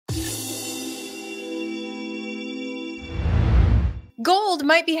Gold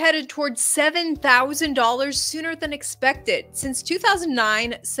might be headed towards $7,000 sooner than expected. Since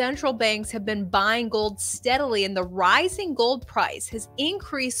 2009, central banks have been buying gold steadily, and the rising gold price has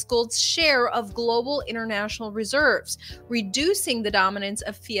increased gold's share of global international reserves, reducing the dominance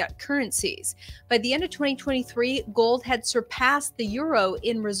of fiat currencies. By the end of 2023, gold had surpassed the euro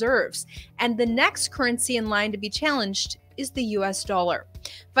in reserves, and the next currency in line to be challenged is the US dollar.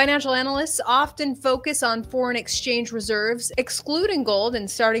 Financial analysts often focus on foreign exchange reserves, excluding gold and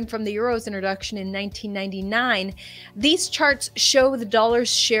starting from the euro's introduction in 1999. These charts show the dollar's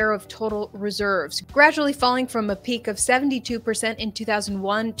share of total reserves, gradually falling from a peak of 72% in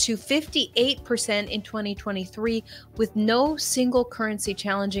 2001 to 58% in 2023, with no single currency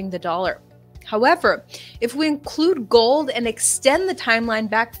challenging the dollar. However, if we include gold and extend the timeline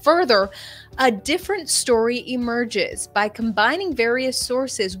back further, a different story emerges. By combining various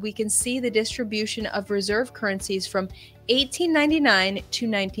sources, we can see the distribution of reserve currencies from 1899 to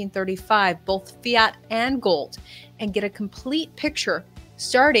 1935, both fiat and gold, and get a complete picture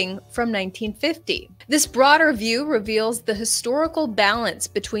starting from 1950. This broader view reveals the historical balance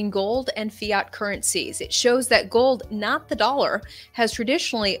between gold and fiat currencies. It shows that gold, not the dollar, has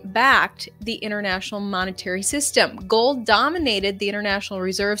traditionally backed the international monetary system. Gold dominated the international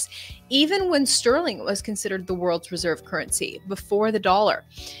reserves even when sterling was considered the world's reserve currency, before the dollar.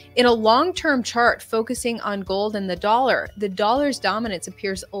 In a long-term chart focusing on gold and the dollar's dominance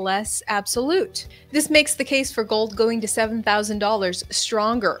appears less absolute. This makes the case for gold going to $7,000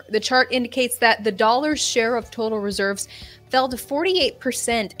 stronger. The chart indicates that the dollar's share of total reserves fell to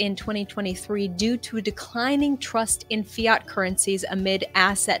 48% in 2023 due to declining trust in fiat currencies amid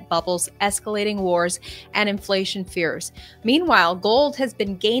asset bubbles, escalating wars, and inflation fears. Meanwhile, gold has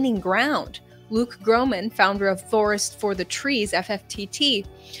been gaining ground. Luke Gromen, founder of Forest for the Trees, FFTT,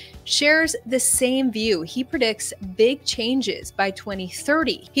 shares the same view. He predicts big changes by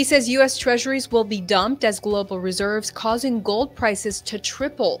 2030. He says U.S. treasuries will be dumped as global reserves, causing gold prices to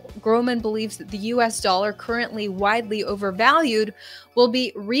triple. Groman believes that the U.S. dollar, currently widely overvalued, will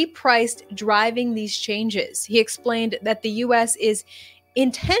be repriced, driving these changes. He explained that the U.S. is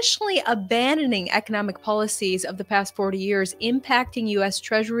intentionally abandoning economic policies of the past 40 years, impacting U.S.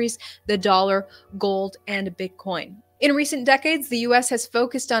 treasuries, the dollar, gold, and Bitcoin. In recent decades, the U.S. has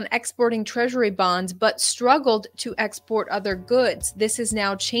focused on exporting treasury bonds but struggled to export other goods. This is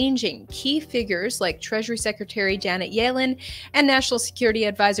now changing. Key figures like Treasury Secretary Janet Yellen and National Security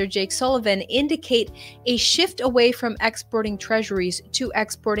Advisor Jake Sullivan indicate a shift away from exporting treasuries to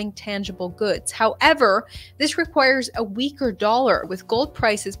exporting tangible goods. However, this requires a weaker dollar, with gold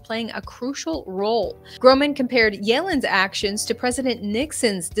prices playing a crucial role. Groman compared Yellen's actions to President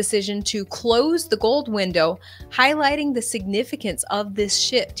Nixon's decision to close the gold window, highlighting the significance of this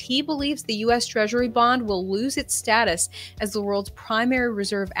shift. He believes the U.S. Treasury bond will lose its status as the world's primary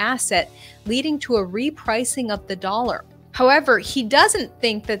reserve asset, leading to a repricing of the dollar. However, he doesn't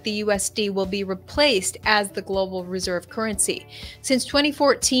think that the USD will be replaced as the global reserve currency. Since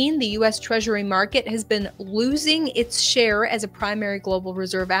 2014, the U.S. Treasury market has been losing its share as a primary global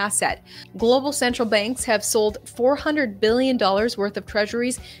reserve asset. Global central banks have sold $400 billion worth of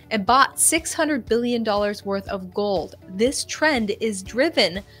treasuries and bought $600 billion worth of gold. This trend is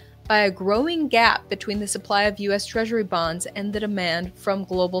driven by a growing gap between the supply of U.S. Treasury bonds and the demand from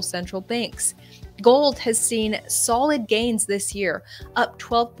global central banks. Gold has seen solid gains this year, up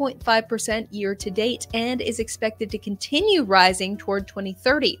 12.5% year to date, and is expected to continue rising toward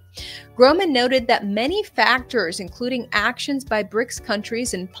 2030. Groman noted that many factors, including actions by BRICS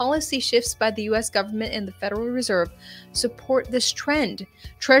countries and policy shifts by the U.S. government and the Federal Reserve, support this trend.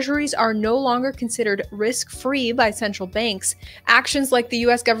 Treasuries are no longer considered risk-free by central banks. Actions like the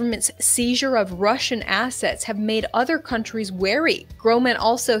U.S. government's seizure of Russian assets have made other countries wary. Groman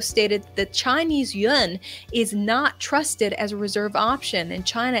also stated that the Chinese yuan is not trusted as a reserve option, and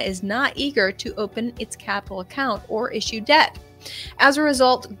China is not eager to open its capital account or issue debt. As a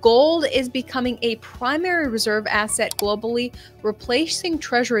result, gold is becoming a primary reserve asset globally, replacing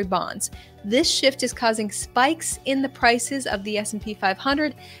treasury bonds. This shift is causing spikes in the prices of the S&P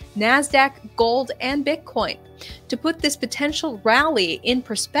 500, NASDAQ, gold, and Bitcoin. To put this potential rally in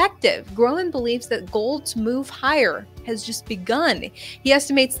perspective, Groman believes that gold's move higher has just begun. He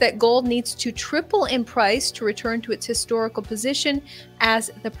estimates that gold needs to triple in price to return to its historical position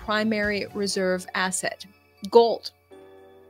as the primary reserve asset. Gold.